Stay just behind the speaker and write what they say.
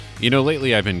You know,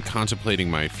 lately I've been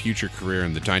contemplating my future career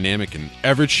in the dynamic and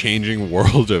ever-changing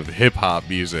world of hip-hop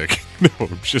music. No,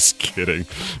 I'm just kidding.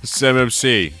 Sam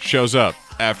MC shows up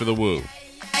after the woo.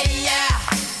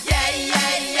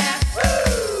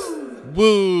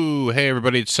 Woo! Hey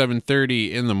everybody, it's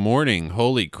 7:30 in the morning.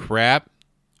 Holy crap.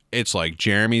 It's like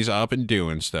Jeremy's up and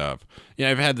doing stuff. Yeah,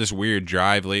 I've had this weird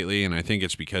drive lately, and I think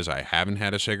it's because I haven't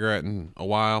had a cigarette in a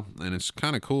while, and it's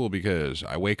kind of cool because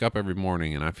I wake up every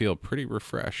morning and I feel pretty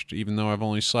refreshed, even though I've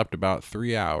only slept about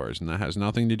 3 hours, and that has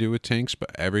nothing to do with Tinks,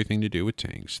 but everything to do with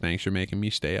Tinks. Thanks for making me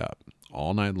stay up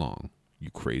all night long. You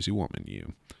crazy woman,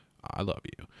 you. I love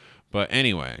you. But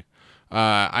anyway,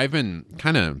 I've been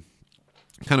kind of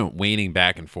waning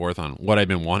back and forth on what I've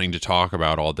been wanting to talk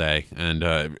about all day.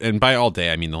 And by all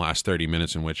day, I mean the last 30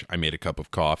 minutes in which I made a cup of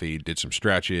coffee, did some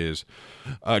stretches,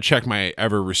 checked my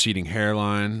ever-receding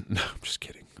hairline. No, I'm just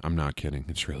kidding. I'm not kidding.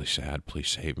 It's really sad. Please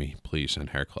save me. Please send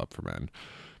Hair Club for Men.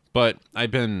 But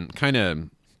I've been kind of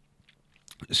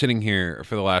sitting here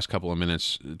for the last couple of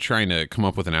minutes trying to come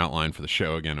up with an outline for the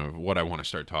show again of what I want to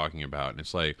start talking about. And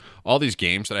it's like all these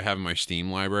games that I have in my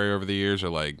Steam library over the years are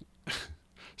like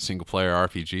single-player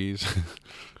RPGs.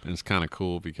 And it's kind of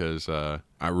cool because I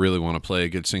really want to play a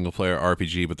good single-player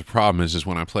RPG, but the problem is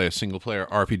when I play a single-player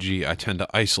RPG, I tend to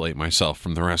isolate myself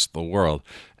from the rest of the world.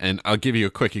 And I'll give you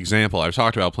a quick example. I've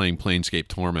talked about playing Planescape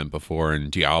Torment before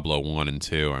in Diablo 1 and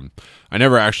 2, and I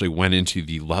never actually went into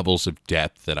the levels of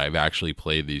depth that I've actually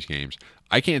played these games.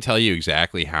 I can't tell you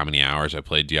exactly how many hours I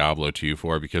played Diablo 2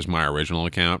 for because my original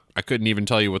account, I couldn't even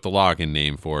tell you what the login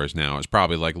name for is now. It's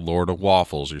probably like Lord of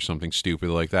Waffles or something stupid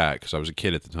like that because I was a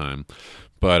kid at the time.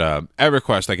 But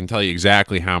EverQuest, I can tell you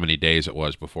exactly how many days it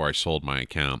was before I sold my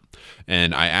account.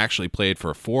 And I actually played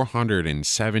for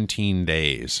 417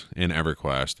 days in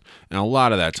EverQuest. And a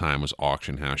lot of that time was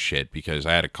auction house shit because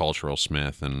I had a cultural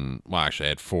smith. And, well, actually, I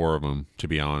had 4 of them, to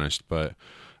be honest. But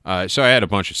so I had a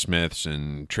bunch of smiths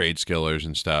and trade skillers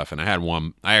and stuff. And I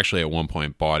actually at one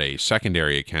point bought a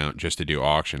secondary account just to do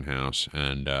auction house.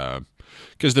 And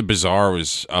because the bazaar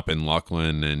was up in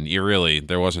Luckland and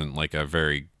there wasn't like a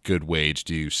very good way to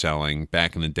do selling.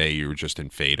 Back in the day, you were just in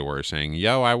Fedor saying,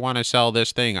 yo, I want to sell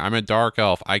this thing. I'm a dark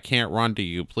elf. I can't run to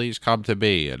you. Please come to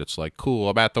me. And it's like, cool,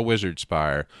 I'm at the Wizard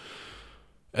Spire.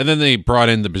 And then they brought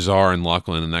in the bazaar in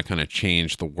Luckland, and that kind of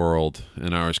changed the world.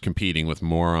 And I was competing with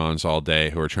morons all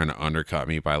day who were trying to undercut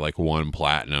me by like 1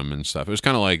 platinum and stuff. It was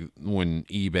kind of like when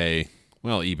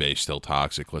eBay's still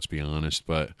toxic, let's be honest.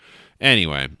 But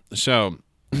anyway, so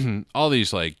all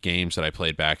these like games that I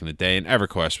played back in the day, and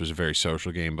EverQuest was a very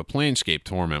social game, but Planescape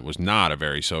Torment was not a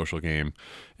very social game,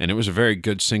 and it was a very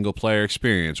good single-player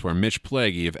experience where Mitch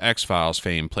Pileggi of X-Files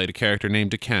fame played a character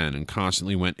named Deken and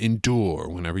constantly went endure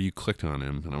whenever you clicked on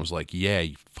him, and I was like, yeah,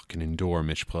 you fucking endure,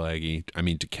 Mitch Pileggi. I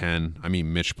mean Deken. I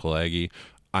mean Mitch Pileggi.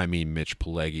 I mean Mitch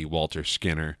Pileggi, Walter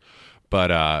Skinner.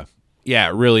 But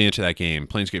yeah, really into that game.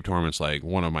 Planescape Torment's like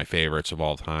one of my favorites of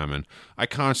all time, and I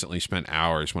constantly spent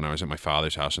hours when I was at my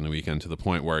father's house on the weekend to the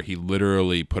point where he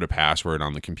literally put a password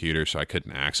on the computer so I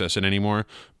couldn't access it anymore,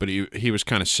 but he was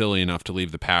kind of silly enough to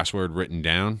leave the password written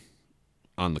down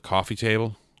on the coffee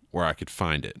table where I could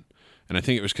find it. And I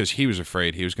think it was because he was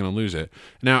afraid he was going to lose it.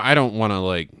 Now, I don't want to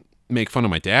like make fun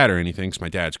of my dad or anything because my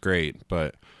dad's great,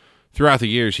 but throughout the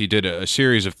years, he did a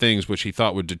series of things which he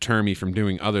thought would deter me from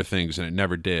doing other things, and it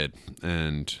never did.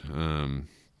 And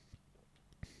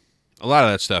a lot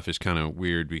of that stuff is kind of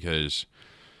weird because,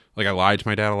 like, I lied to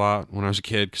my dad a lot when I was a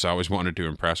kid because I always wanted to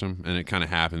impress him, and it kind of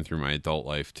happened through my adult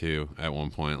life, too, at one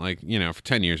point. Like, you know, for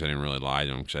 10 years, I didn't really lie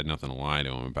to him because I had nothing to lie to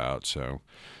him about, so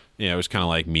yeah, it was kind of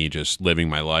like me just living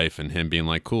my life and him being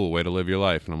like, cool, way to live your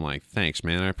life. And I'm like, thanks,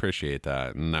 man, I appreciate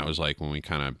that. And that was like when we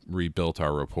kind of rebuilt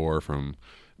our rapport from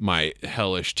my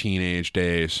hellish teenage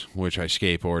days, which I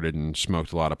skateboarded and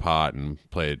smoked a lot of pot and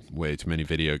played way too many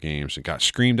video games and got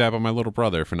screamed at by my little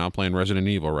brother for not playing Resident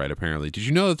Evil right, apparently. Did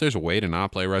you know that there's a way to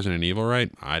not play Resident Evil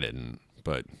right? I didn't,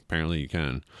 but apparently you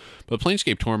can. But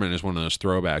Planescape Torment is one of those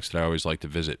throwbacks that I always like to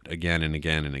visit again and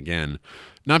again and again.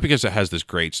 Not because it has this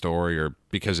great story or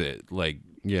because it, like,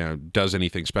 you know, does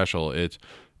anything special.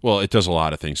 Well, it does a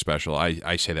lot of things special.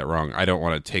 I say that wrong. I don't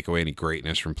want to take away any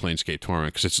greatness from Planescape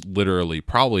Torment because it's literally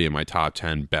probably in my top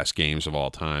 10 best games of all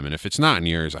time. And if it's not in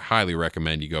yours, I highly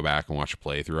recommend you go back and watch a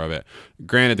playthrough of it.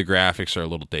 Granted, the graphics are a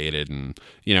little dated. And,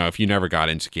 you know, if you never got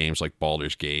into games like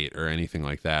Baldur's Gate or anything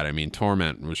like that, I mean,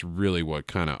 Torment was really what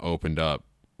kind of opened up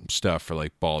stuff for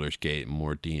like Baldur's Gate and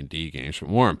more D&D games. But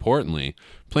more importantly,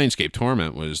 Planescape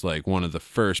Torment was like one of the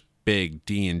first big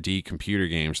D&D computer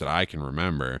games that I can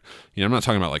remember. You know, I'm not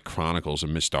talking about like Chronicles of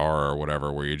Mistara or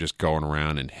whatever, where you're just going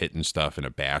around and hitting stuff in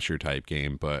a basher type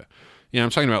game, but I'm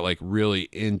talking about like really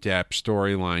in-depth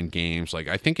storyline games. Like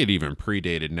I think it even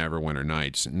predated Neverwinter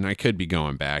Nights, and I could be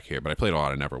going back here, but I played a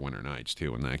lot of Neverwinter Nights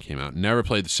too when that came out. Never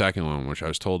played the second one, which I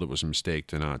was told it was a mistake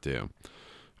to not do.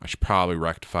 I should probably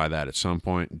rectify that at some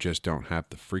point. Just don't have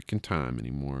the freaking time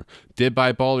anymore. Did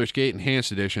buy Baldur's Gate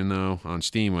Enhanced Edition though on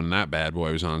Steam when that bad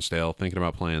boy was on sale. Thinking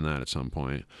about playing that at some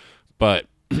point, but.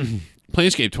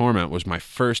 Planescape Torment was my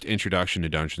first introduction to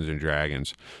Dungeons and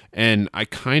Dragons, and I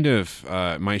kind of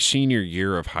my senior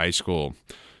year of high school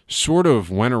sort of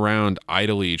went around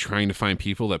idly trying to find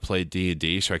people that played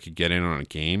D&D so I could get in on a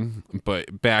game.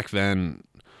 But back then,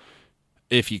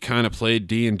 if you kind of played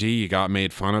D&D, you got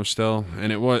made fun of still,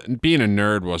 and it was being a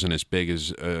nerd wasn't as big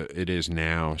as it is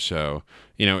now. So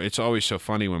it's always so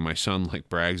funny when my son like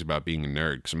brags about being a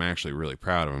nerd, because I'm actually really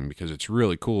proud of him, because it's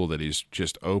really cool that he's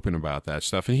just open about that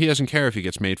stuff, and he doesn't care if he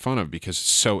gets made fun of because it's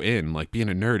so in. Like being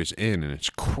a nerd is in, and it's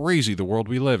crazy the world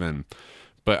we live in.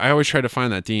 But I always try to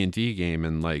find that D&D game,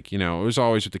 and like, it was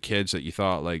always with the kids that you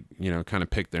thought like, kind of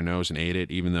picked their nose and ate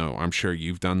it, even though I'm sure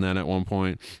you've done that at one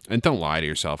point. And don't lie to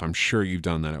yourself. I'm sure you've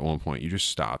done that at one point. You just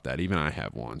stop that. Even I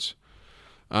have once.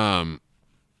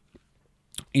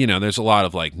 There's a lot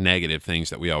of like negative things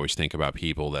that we always think about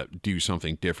people that do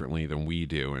something differently than we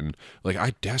do. And like,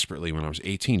 I desperately, when I was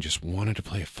 18, just wanted to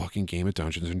play a fucking game of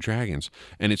Dungeons and Dragons.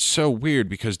 And it's so weird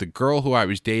because the girl who I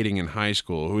was dating in high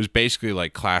school, who was basically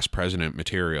like class president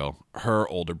material, her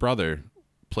older brother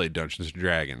played Dungeons and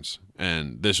Dragons.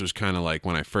 And this was kind of like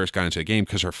when I first got into the game,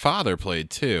 because her father played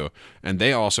too, and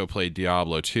they also played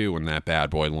Diablo 2 when that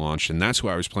bad boy launched, and that's who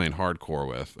I was playing hardcore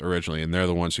with originally, and they're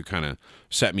the ones who kind of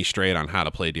set me straight on how to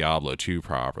play Diablo 2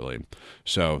 properly.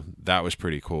 So that was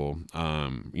pretty cool.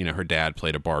 Her dad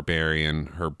played a barbarian,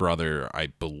 her brother, I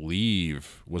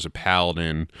believe, was a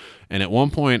paladin, and at one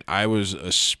point I was a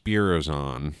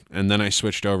Spirazon, and then I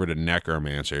switched over to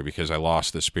Necromancer because I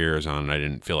lost the Spirazon and I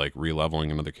didn't feel like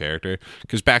re-leveling another character,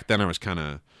 because back then I was kind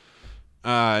of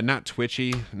not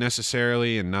twitchy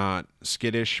necessarily and not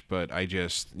skittish, but I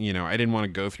just, I didn't want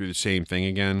to go through the same thing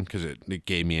again because it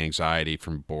gave me anxiety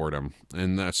from boredom.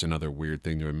 And that's another weird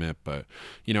thing to admit, but,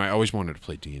 I always wanted to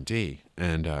play D&D.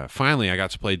 And finally I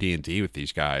got to play D&D with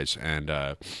these guys. And,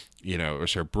 it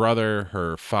was her brother,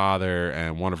 her father,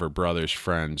 and one of her brother's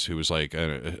friends who was like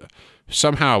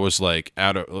somehow was like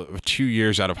out of 2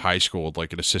 years out of high school,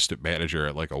 like an assistant manager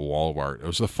at like a Walmart. It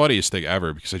was the funniest thing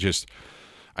ever because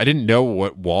I didn't know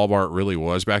what Walmart really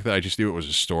was back then. I just knew it was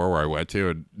a store where I went to,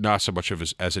 and not so much of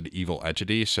as an evil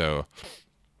entity. So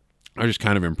I was just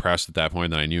kind of impressed at that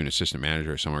point that I knew an assistant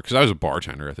manager somewhere, because I was a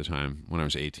bartender at the time when I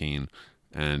was 18.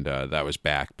 And that was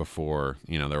back before,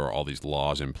 there were all these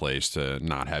laws in place to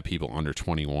not have people under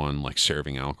 21 like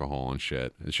serving alcohol and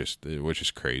shit. Which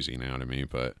is crazy now to me.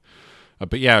 But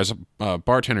yeah, I was a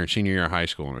bartender senior year of high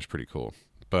school, and it was pretty cool.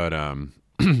 But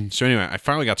so anyway, I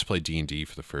finally got to play D&D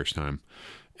for the first time.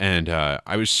 And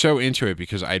I was so into it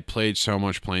because I'd played so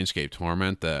much Planescape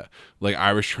Torment that like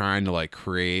I was trying to like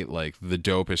create like the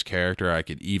dopest character I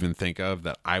could even think of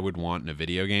that I would want in a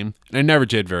video game. And I never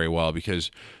did very well because,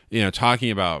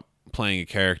 talking about playing a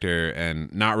character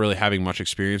and not really having much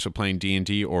experience with playing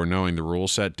D&D or knowing the rule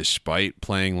set despite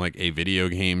playing like a video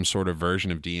game sort of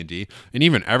version of D&D, and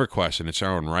even EverQuest in its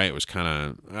own right was kind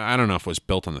of, I don't know if it was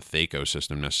built on the Thaco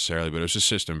system necessarily, but it was a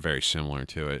system very similar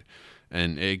to it.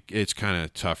 And it's kind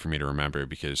of tough for me to remember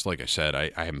because, like I said,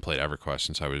 I haven't played EverQuest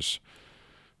since I was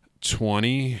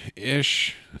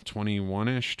 20-ish,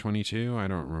 21-ish, 22. I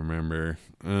don't remember.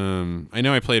 I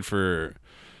know I played for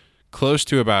close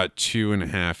to about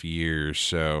 2.5 years,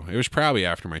 so it was probably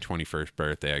after my 21st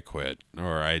birthday I quit,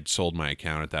 or I'd sold my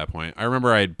account at that point. I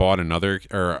remember I had bought another,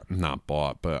 or not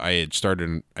bought, but I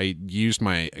used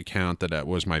my account that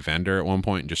was my vendor at one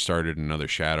point and just started another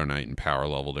Shadow Knight and power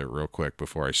leveled it real quick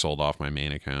before I sold off my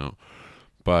main account.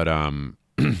 But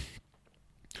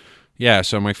yeah,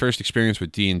 so my first experience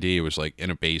with D&D was like in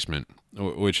a basement,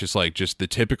 which is like just the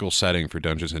typical setting for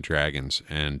Dungeons and Dragons.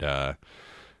 And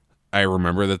I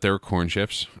remember that there were corn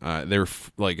chips. They were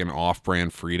like an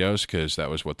off-brand Fritos because that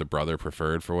was what the brother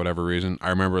preferred for whatever reason. I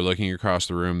remember looking across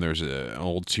the room. There's an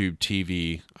old tube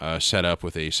TV set up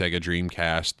with a Sega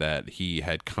Dreamcast that he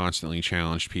had constantly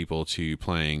challenged people to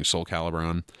playing Soul Calibur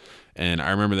on. And I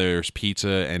remember there's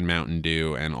pizza and Mountain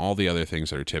Dew and all the other things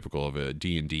that are typical of a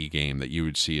D&D game that you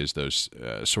would see as those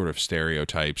sort of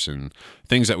stereotypes and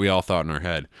things that we all thought in our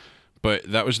head.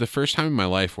 But that was the first time in my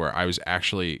life where I was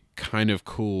actually kind of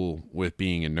cool with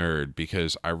being a nerd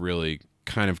because I really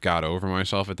kind of got over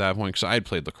myself at that point because I had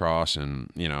played lacrosse and,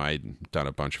 I'd done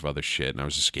a bunch of other shit and I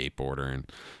was a skateboarder and,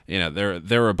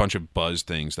 there were a bunch of buzz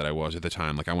things that I was at the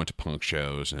time. Like I went to punk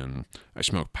shows and I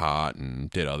smoked pot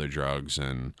and did other drugs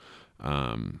and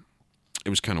it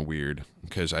was kind of weird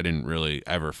because I didn't really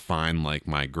ever find like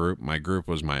my group. My group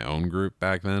was my own group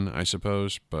back then, I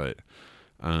suppose. But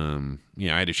I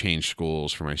had to change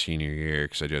schools for my senior year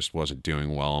because I just wasn't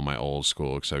doing well in my old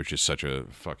school because I was just such a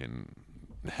fucking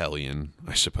hellion,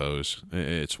 I suppose.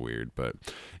 It's weird, but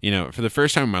for the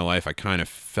first time in my life, I kind of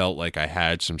felt like I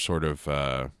had some sort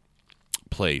of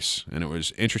place, and it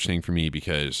was interesting for me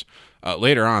because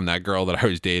later on, that girl that I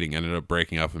was dating ended up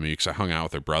breaking up with me because I hung out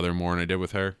with her brother more than I did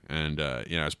with her, and I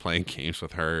was playing games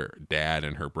with her dad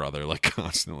and her brother like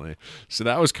constantly, so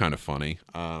that was kind of funny.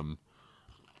 I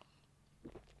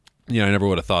never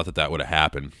would have thought that would have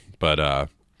happened, but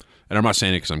and I'm not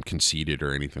saying it because I'm conceited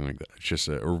or anything like that. It's just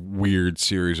a weird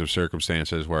series of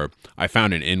circumstances where I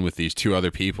found an in with these two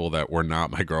other people that were not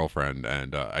my girlfriend,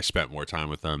 and I spent more time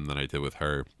with them than I did with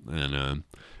her, and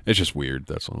it's just weird.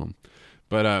 That's all.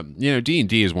 But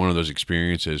D&D is one of those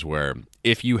experiences where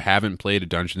if you haven't played a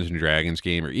Dungeons and Dragons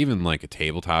game or even like a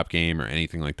tabletop game or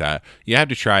anything like that, you have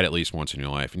to try it at least once in your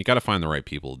life, and you got to find the right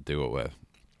people to do it with.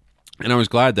 And I was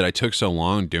glad that I took so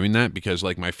long doing that because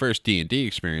like my first D&D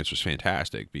experience was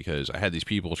fantastic because I had these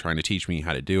people trying to teach me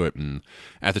how to do it. And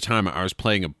at the time I was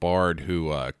playing a bard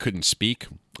who couldn't speak,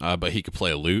 but he could play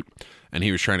a lute, and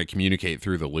he was trying to communicate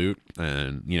through the lute.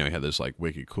 And, he had this like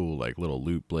wicked cool, like little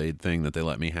lute blade thing that they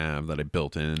let me have that I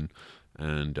built in.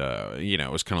 And,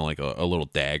 it was kind of like a little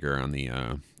dagger on the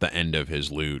end of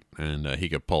his lute, and he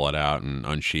could pull it out and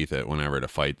unsheath it whenever to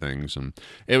fight things. And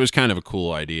it was kind of a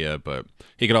cool idea, but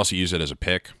he could also use it as a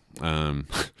pick,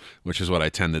 which is what I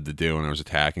tended to do when I was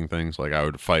attacking things. Like I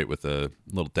would fight with a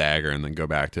little dagger and then go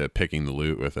back to picking the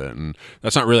loot with it. And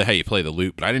that's not really how you play the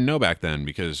loot, but I didn't know back then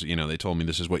because, they told me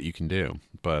this is what you can do.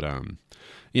 But,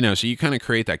 so you kind of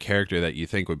create that character that you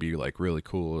think would be like really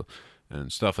cool and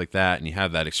stuff like that, and you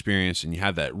have that experience, and you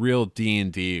have that real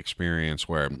D&D experience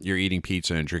where you're eating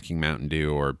pizza and drinking Mountain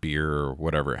Dew or beer or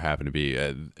whatever it happened to be.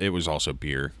 It was also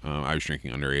beer. I was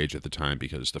drinking underage at the time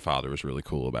because the father was really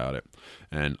cool about it.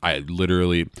 And I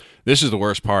literally, this is the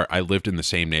worst part, I lived in the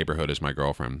same neighborhood as my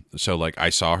girlfriend. So, like, I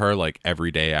saw her, like,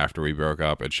 every day after we broke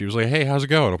up, and she was like, hey, how's it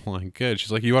going? I'm like, good.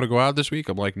 She's like, you want to go out this week?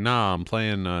 I'm like, nah, I'm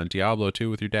playing Diablo 2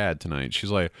 with your dad tonight.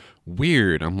 She's like,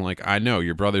 weird. I'm like, I know,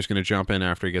 your brother's going to jump in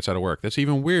after he gets out of work. That's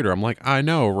even weirder. I'm like, I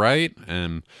know, right?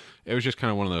 And it was just kind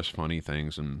of one of those funny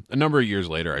things. And a number of years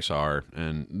later, I saw her,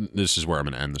 and this is where I'm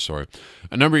going to end the story.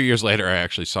 A number of years later, I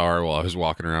actually saw her while I was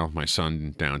walking around with my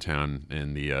son downtown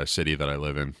in the city that I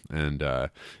live in. And,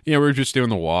 we were just doing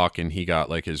the walk, and he got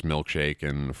like his milkshake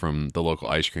and from the local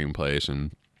ice cream place,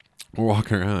 and we're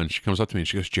walking around. She comes up to me and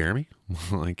she goes, Jeremy?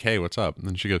 I'm like, hey, what's up? And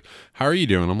then she goes, how are you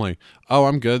doing? I'm like, oh,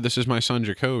 I'm good. This is my son,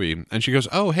 Jacoby. And she goes,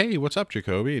 oh, hey, what's up,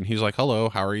 Jacoby? And he's like, hello,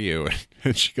 how are you?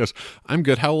 And she goes, I'm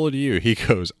good. How old are you? He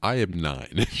goes, I am 9.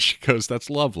 And she goes, that's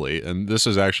lovely. And this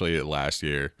is actually last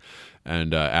year.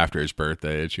 And after his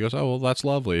birthday. And she goes, oh, well, that's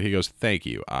lovely. He goes, thank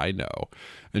you. I know.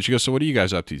 And she goes, so what are you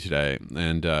guys up to today?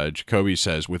 And Jacoby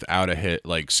says, without a hit,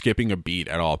 like skipping a beat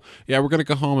at all, yeah, we're going to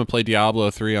go home and play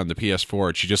Diablo 3 on the PS4.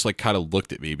 And she just like kind of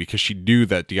looked at me because she knew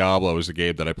that Diablo was the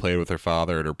game that I played with her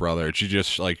father and her brother. And she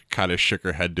just like kind of shook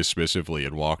her head dismissively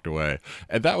and walked away.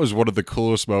 And that was one of the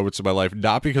coolest moments of my life.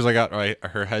 Not because I got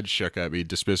her head shook at me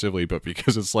dismissively, but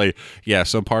because it's like, yeah,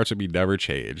 some parts of me never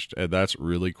changed. And that's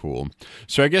really cool.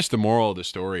 So I guess the moral of the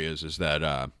story is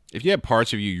that if you have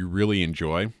parts of you really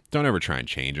enjoy, don't ever try and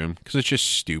change them because it's just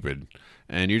stupid.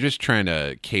 And you're just trying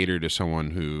to cater to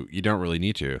someone who you don't really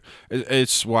need to.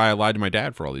 It's why I lied to my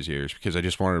dad for all these years because I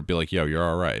just wanted to be like, yo, you're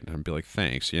all right. And I'd be like,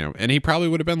 thanks. And he probably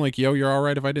would have been like, yo, you're all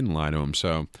right if I didn't lie to him.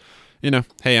 So,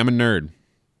 hey, I'm a nerd.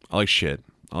 I like shit.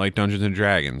 I like Dungeons and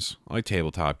Dragons. I like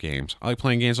tabletop games. I like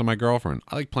playing games with my girlfriend.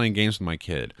 I like playing games with my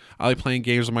kid. I like playing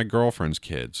games with my girlfriend's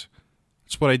kids.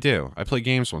 It's what I do. I play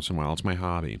games once in a while. It's my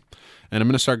hobby. And I'm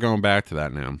going to start going back to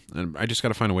that now. And I just got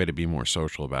to find a way to be more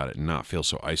social about it and not feel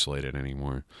so isolated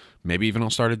anymore. Maybe even I'll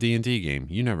start a D&D game.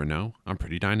 You never know. I'm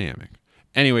pretty dynamic.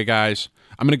 Anyway, guys,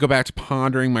 I'm going to go back to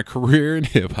pondering my career in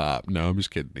hip-hop. No, I'm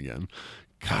just kidding again.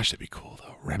 Gosh, that'd be cool,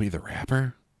 though. Remy the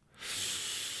Rapper?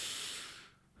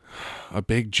 A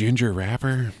big ginger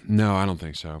rapper? No, I don't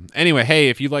think so. Anyway, hey,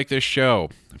 if you like this show,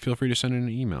 feel free to send in an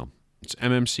email. It's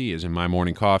MMC as in My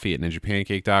Morning Coffee at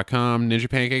ninjapancake.com,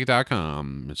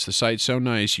 ninjapancake.com. It's the site so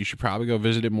nice, you should probably go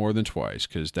visit it more than twice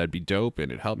because that'd be dope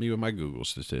and it helped me with my Google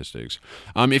statistics.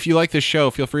 If you like this show,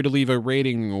 feel free to leave a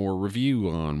rating or review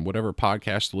on whatever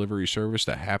podcast delivery service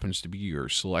that happens to be your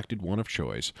selected one of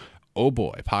choice. Oh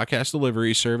boy, podcast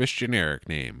delivery service generic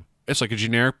name. It's like a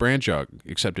generic brand jug,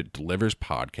 except it delivers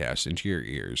podcasts into your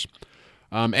ears.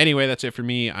 Anyway, that's it for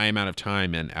me. I am out of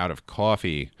time and out of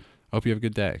coffee. hope you have a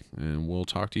good day, and we'll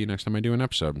talk to you next time I do an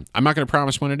episode. I'm not going to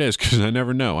promise when it is because I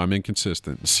never know. I'm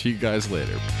inconsistent. See you guys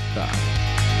later. Bye.